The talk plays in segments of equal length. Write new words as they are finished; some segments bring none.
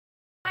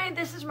Hi,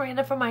 this is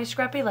Miranda from My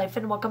Scrappy Life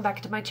and welcome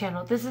back to my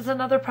channel. This is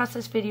another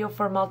process video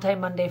for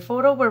Multi-Monday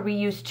Photo where we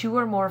use 2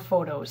 or more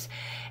photos.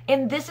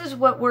 And this is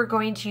what we're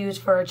going to use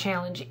for our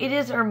challenge. It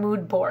is our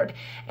mood board.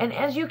 And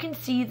as you can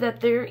see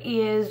that there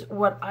is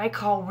what I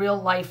call real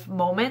life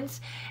moments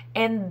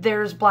and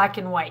there's black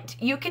and white.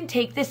 You can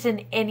take this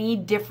in any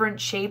different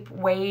shape,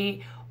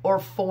 way, or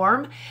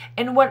form.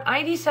 And what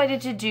I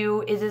decided to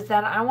do is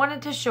that I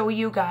wanted to show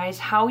you guys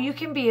how you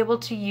can be able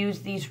to use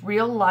these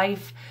real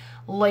life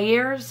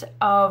layers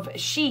of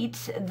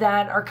sheets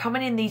that are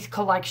coming in these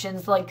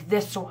collections like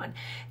this one.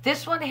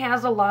 This one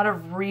has a lot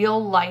of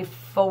real life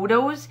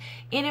photos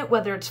in it,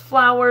 whether it's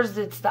flowers,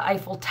 it's the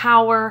Eiffel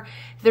Tower.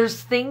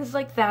 There's things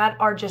like that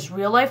are just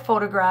real life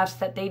photographs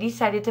that they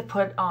decided to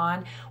put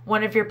on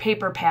one of your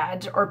paper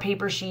pads or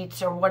paper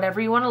sheets or whatever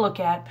you want to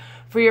look at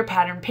for your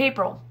pattern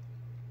paper.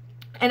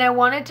 And I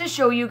wanted to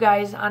show you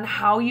guys on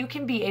how you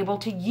can be able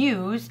to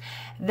use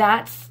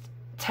that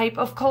type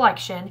of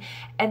collection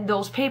and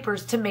those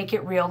papers to make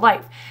it real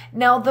life.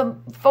 Now, the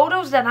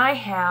photos that I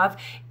have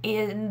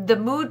in the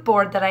mood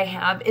board that I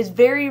have is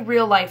very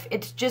real life.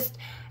 It's just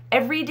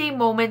everyday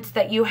moments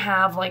that you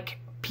have, like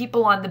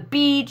people on the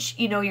beach,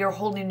 you know, you're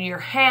holding your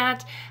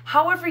hat,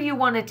 however you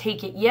want to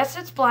take it. Yes,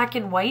 it's black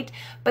and white,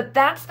 but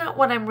that's not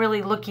what I'm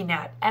really looking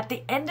at. At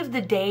the end of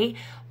the day,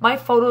 my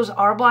photos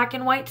are black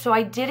and white, so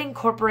I did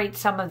incorporate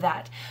some of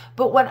that.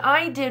 But what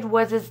I did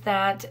is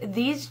that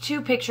these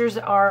 2 pictures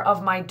are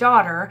of my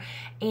daughter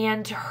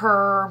and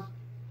her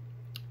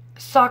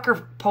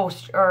soccer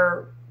post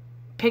or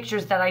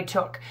pictures that I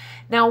took.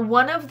 Now,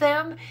 one of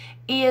them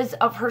is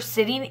of her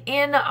sitting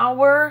in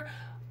our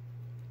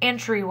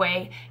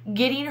entryway,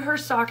 getting her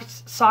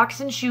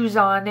socks and shoes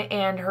on,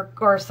 and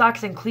or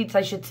socks and cleats,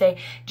 I should say,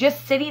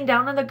 just sitting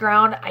down on the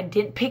ground. I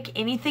didn't pick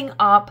anything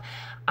up.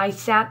 I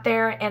sat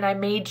there and I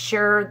made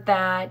sure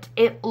that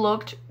it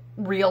looked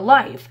real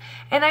life.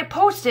 And I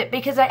post it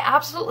because I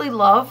absolutely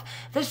love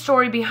the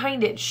story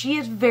behind it. She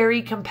is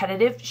very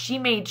competitive. She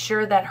made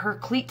sure that her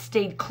cleats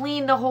stayed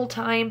clean the whole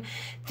time.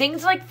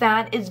 Things like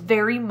that is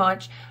very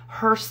much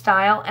her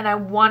style, and I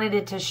wanted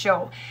it to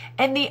show.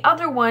 And the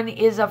other one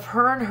is of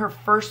her in her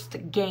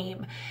first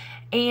game.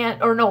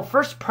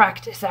 First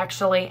practice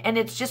actually. And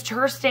it's just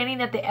her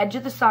standing at the edge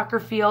of the soccer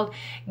field,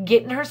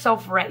 getting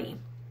herself ready.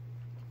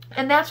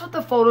 And that's what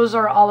the photos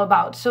are all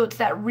about. So it's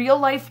that real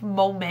life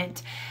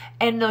moment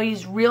and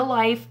these real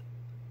life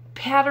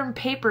pattern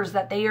papers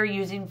that they are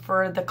using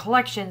for the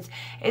collections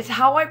is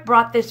how I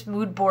brought this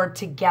mood board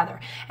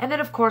together. And then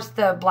of course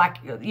the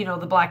black,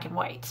 the black and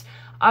whites.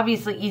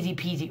 Obviously easy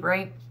peasy,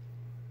 right?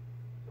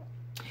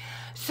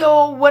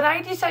 So what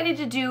I decided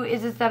to do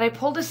is that I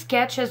pulled a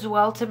sketch as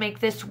well to make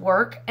this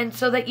work, and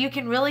so that you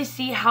can really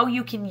see how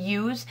you can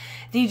use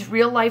these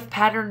real life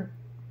pattern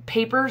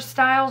paper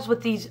styles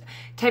with these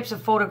types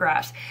of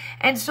photographs.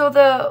 And so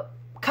the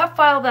cut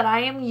file that I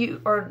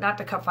am or not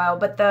the cut file,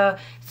 but the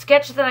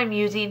sketch that I'm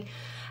using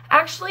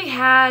actually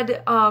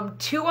had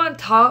 2 on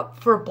top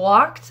for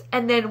blocked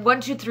and then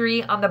 1, 2,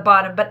 3 on the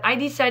bottom. But I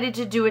decided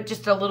to do it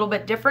just a little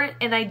bit different,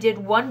 and I did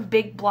 1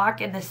 big block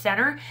in the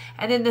center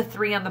and then the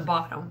 3 on the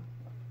bottom.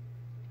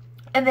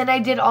 And then I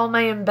did all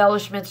my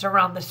embellishments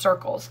around the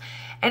circles.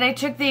 And I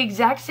took the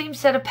exact same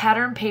set of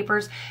pattern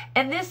papers.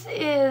 And this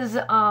is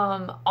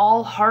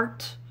All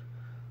Heart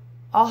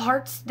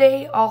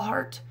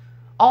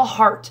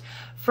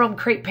from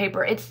Crepe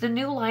Paper. It's the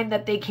new line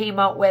that they came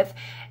out with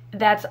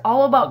that's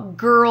all about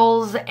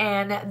girls,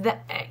 and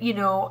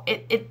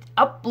it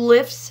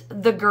uplifts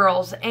the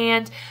girls.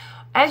 And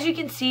as you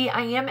can see,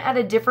 I am at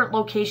a different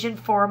location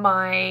for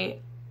my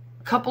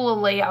couple of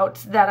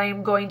layouts that I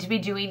am going to be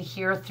doing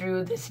here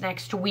through this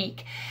next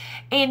week.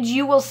 And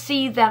you will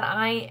see that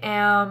I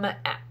am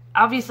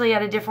obviously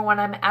at a different one.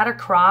 I'm at a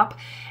crop,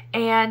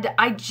 and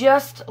I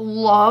just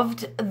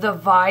loved the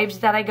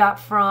vibes that I got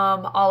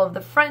from all of the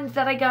friends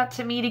that I got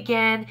to meet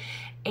again.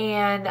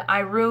 And I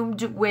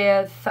roomed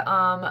with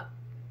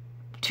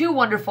 2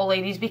 wonderful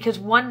ladies, because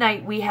one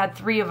night we had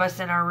 3 of us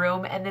in our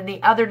room, and then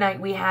the other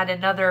night we had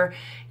another,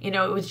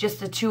 it was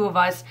just the 2 of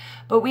us.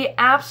 But we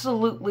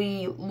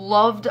absolutely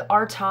loved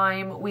our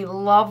time. We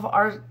love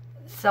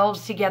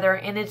ourselves together,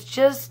 and it's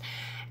just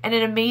an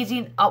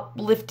amazing,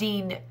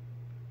 uplifting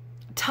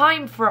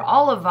time for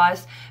all of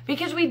us,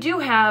 because we do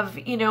have,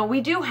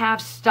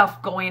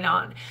 stuff going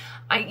on.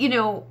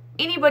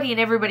 Anybody and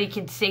everybody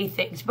can say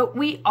things, but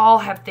we all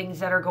have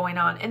things that are going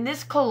on. And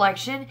this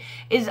collection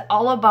is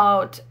all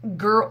about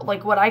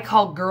like what I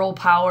call girl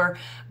power,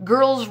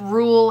 girls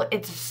rule.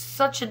 It's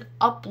such an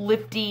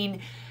uplifting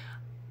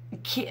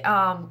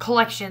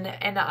collection,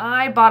 and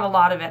I bought a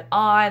lot of it.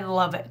 I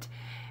love it.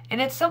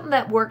 And it's something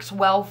that works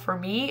well for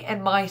me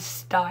and my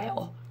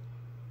style.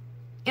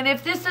 And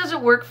if this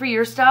doesn't work for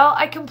your style,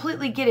 I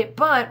completely get it.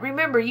 But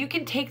remember, you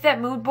can take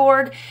that mood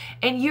board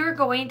and you're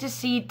going to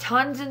see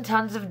tons and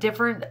tons of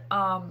different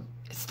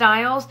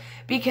styles,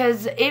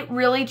 because it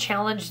really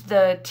challenged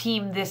the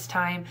team this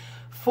time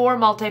for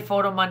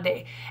Multi-Photo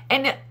Monday.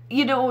 And,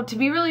 to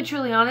be really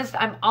truly honest,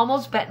 I'm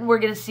almost betting we're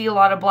going to see a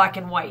lot of black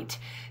and white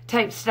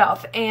type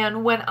stuff.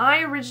 And when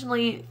I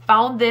originally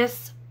found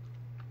this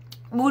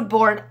mood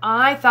board,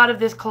 I thought of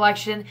this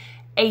collection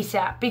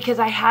ASAP because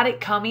I had it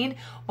coming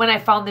when I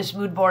found this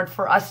mood board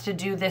for us to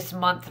do this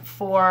month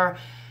for,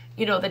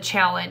 you know, the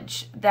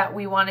challenge that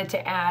we wanted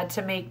to add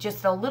to make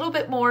just a little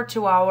bit more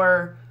to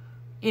our,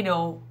 you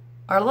know,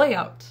 our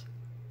layout.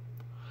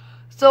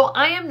 So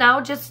I am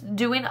now just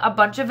doing a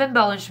bunch of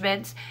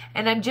embellishments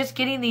and I'm just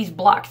getting these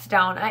blocks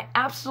down. I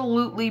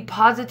absolutely,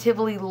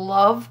 positively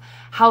love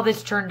how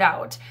this turned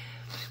out.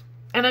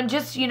 And I'm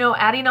just, you know,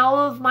 adding all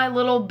of my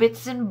little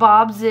bits and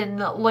bobs and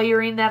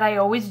layering that I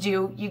always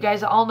do. You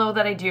guys all know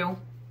that I do.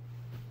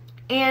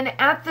 And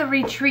at the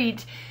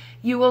retreat,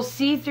 you will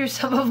see through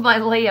some of my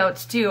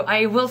layouts too.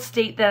 I will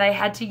state that I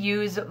had to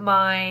use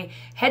my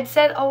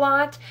headset a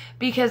lot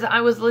because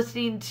I was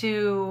listening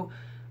to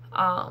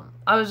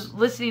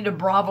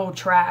Bravo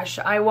Trash.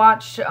 I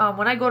watch,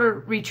 when I go to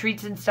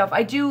retreats and stuff,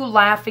 I do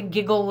laugh and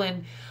giggle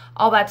and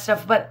all that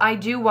stuff, but I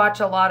do watch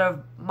a lot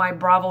of my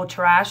Bravo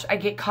Trash. I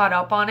get caught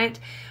up on it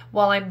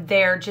while I'm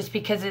there just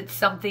because it's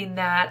something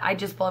that I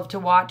just love to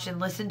watch and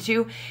listen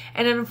to.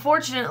 And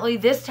unfortunately,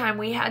 this time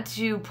we had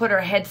to put our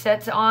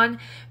headsets on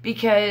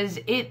because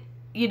it,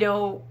 you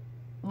know,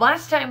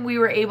 last time we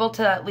were able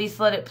to at least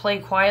let it play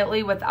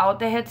quietly without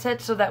the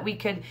headset so that we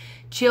could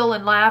chill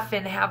and laugh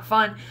and have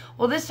fun.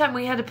 Well, this time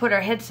we had to put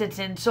our headsets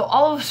in, so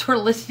all of us were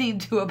listening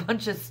to a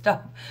bunch of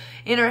stuff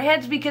in our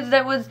heads because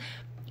that was,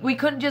 we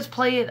couldn't just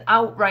play it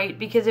outright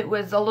because it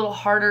was a little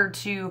harder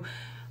to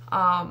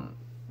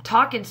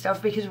talk and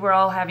stuff because we're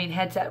all having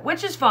headset,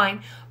 which is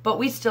fine, but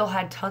we still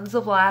had tons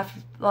of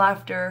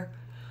laughter.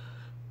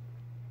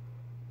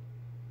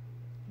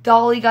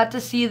 Dolly got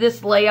to see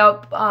this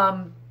layout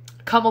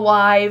come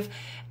alive,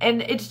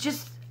 and it's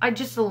just, I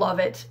just love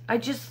it. I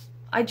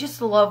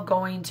just love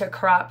going to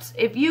crops.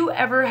 If you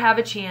ever have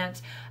a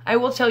chance, I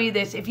will tell you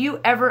this, if you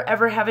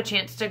ever have a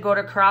chance to go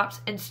to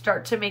crops and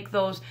start to make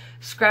those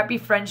scrappy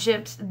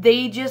friendships,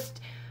 they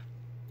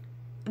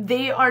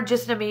are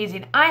just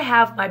amazing. I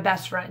have my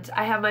best friends.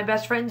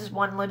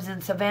 One lives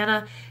in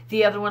Savannah.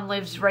 The other one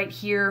lives right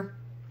here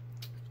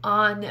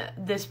on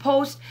this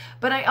post.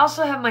 But I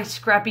also have my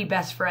scrappy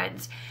best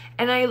friends.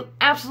 And I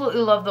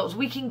absolutely love those.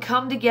 We can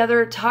come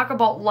together, talk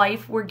about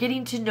life. We're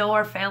getting to know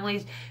our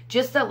families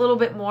just that little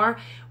bit more.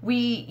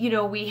 We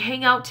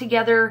hang out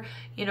together.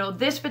 You know,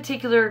 this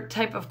particular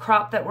type of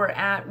crop that we're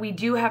at, we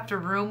do have to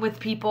room with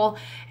people.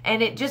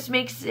 And it just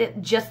makes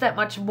it just that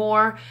much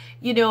more.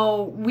 You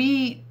know,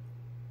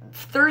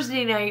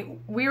 Thursday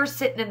night, we were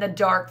sitting in the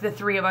dark, the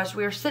three of us.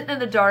 We were sitting in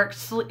the dark,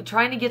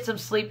 trying to get some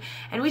sleep.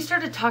 And we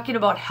started talking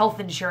about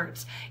health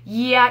insurance.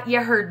 Yeah,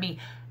 you heard me.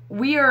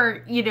 We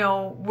are, you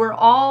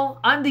know,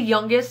 I'm the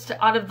youngest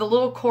out of the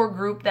little core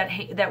group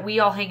that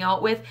we all hang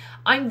out with.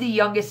 I'm the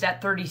youngest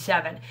at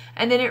 37.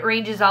 And then it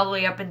ranges all the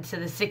way up into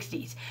the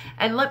 60s.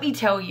 And let me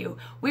tell you,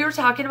 we were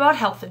talking about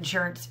health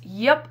insurance.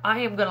 Yep, I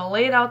am going to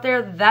lay it out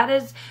there. That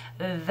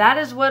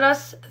is what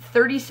us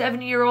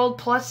 37-year-old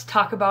plus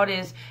talk about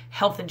is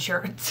health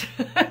insurance.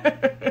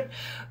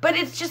 But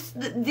it's just,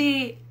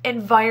 the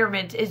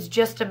environment is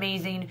just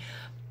amazing.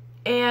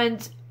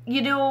 And,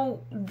 you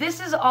know, this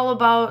is all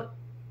about,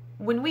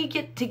 when we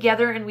get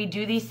together and we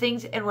do these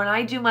things, and when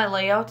I do my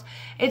layouts,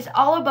 it's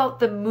all about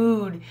the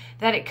mood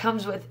that it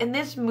comes with. And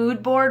this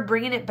mood board,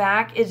 bringing it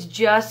back, is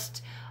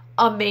just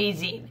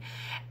amazing.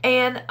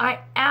 And I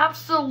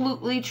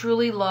absolutely,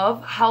 truly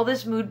love how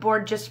this mood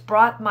board just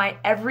brought my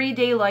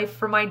everyday life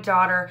for my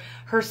daughter.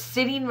 Her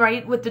sitting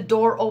right with the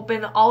door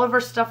open. All of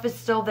her stuff is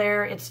still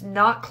there. It's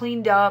not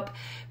cleaned up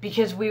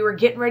because we were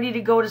getting ready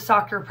to go to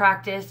soccer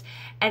practice.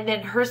 And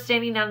then her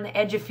standing on the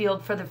edge of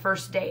field for the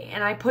first day.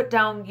 And I put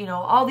down, you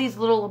know, all these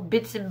little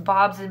bits and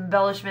bobs and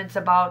embellishments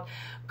about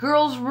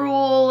girls'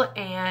 rule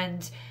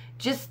and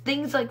just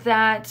things like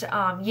that.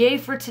 Yay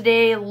for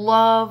today,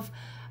 love.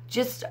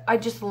 I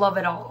just love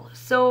it all.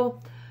 So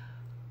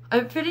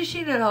I'm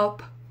finishing it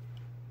up.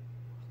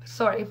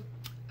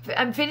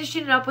 I'm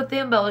finishing it up with the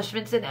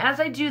embellishments. And as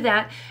I do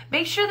that,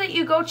 make sure that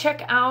you go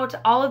check out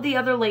all of the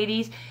other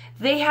ladies.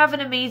 They have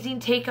an amazing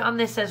take on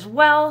this as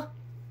well.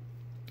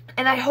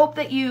 And I hope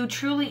that you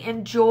truly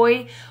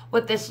enjoy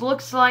what this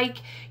looks like.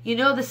 You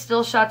know, the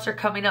still shots are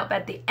coming up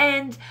at the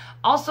end.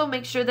 Also,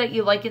 make sure that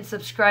you like and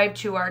subscribe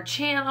to our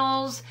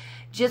channels,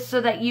 just so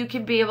that you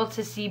can be able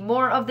to see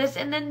more of this,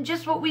 and then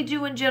just what we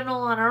do in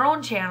general on our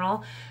own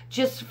channel,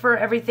 just for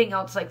everything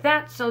else like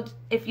that. So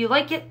if you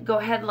like it, go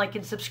ahead and like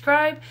and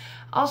subscribe.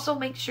 Also,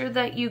 make sure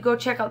that you go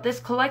check out this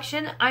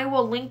collection. I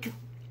will link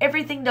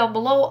everything down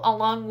below,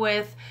 along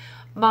with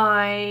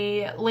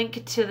my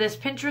link to this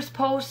Pinterest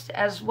post,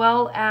 as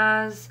well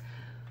as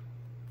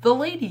the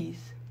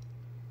ladies.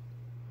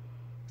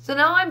 So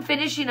now I'm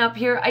finishing up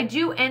here. I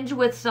do end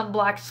with some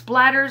black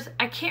splatters.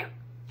 I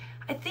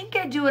think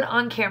I do it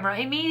on camera.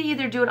 I may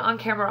either do it on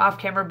camera or off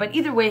camera, but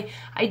either way,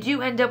 I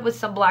do end up with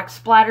some black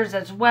splatters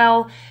as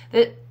well.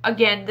 That,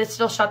 again, the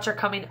still shots are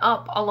coming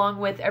up, along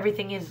with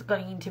everything is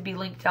going to be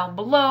linked down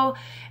below.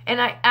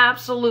 And I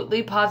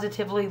absolutely,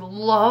 positively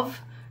love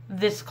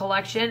this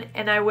collection,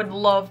 and I would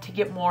love to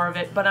get more of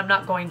it, but I'm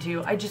not going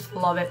to. I just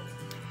love it.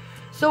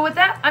 So with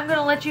that, I'm going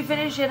to let you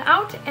finish it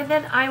out, and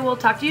then I will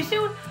talk to you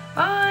soon.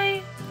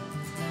 Bye!